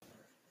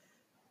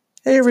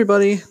Hey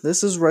everybody,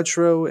 this is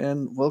Retro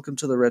and welcome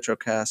to the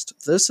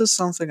Retrocast. This is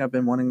something I've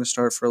been wanting to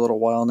start for a little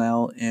while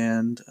now,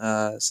 and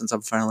since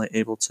I'm finally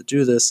able to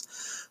do this,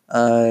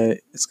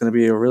 it's going to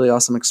be a really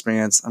awesome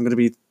experience. I'm going to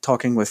be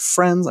talking with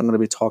friends, I'm going to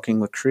be talking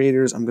with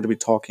creators, I'm going to be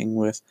talking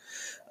with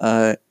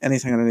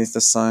anything underneath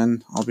the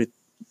sun. I'll be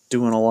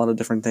doing a lot of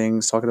different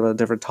things, talking about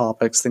different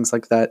topics, things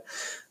like that.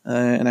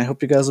 And I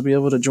hope you guys will be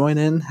able to join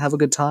in, have a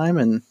good time,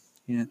 and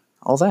yeah,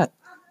 all that.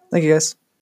 Thank you guys.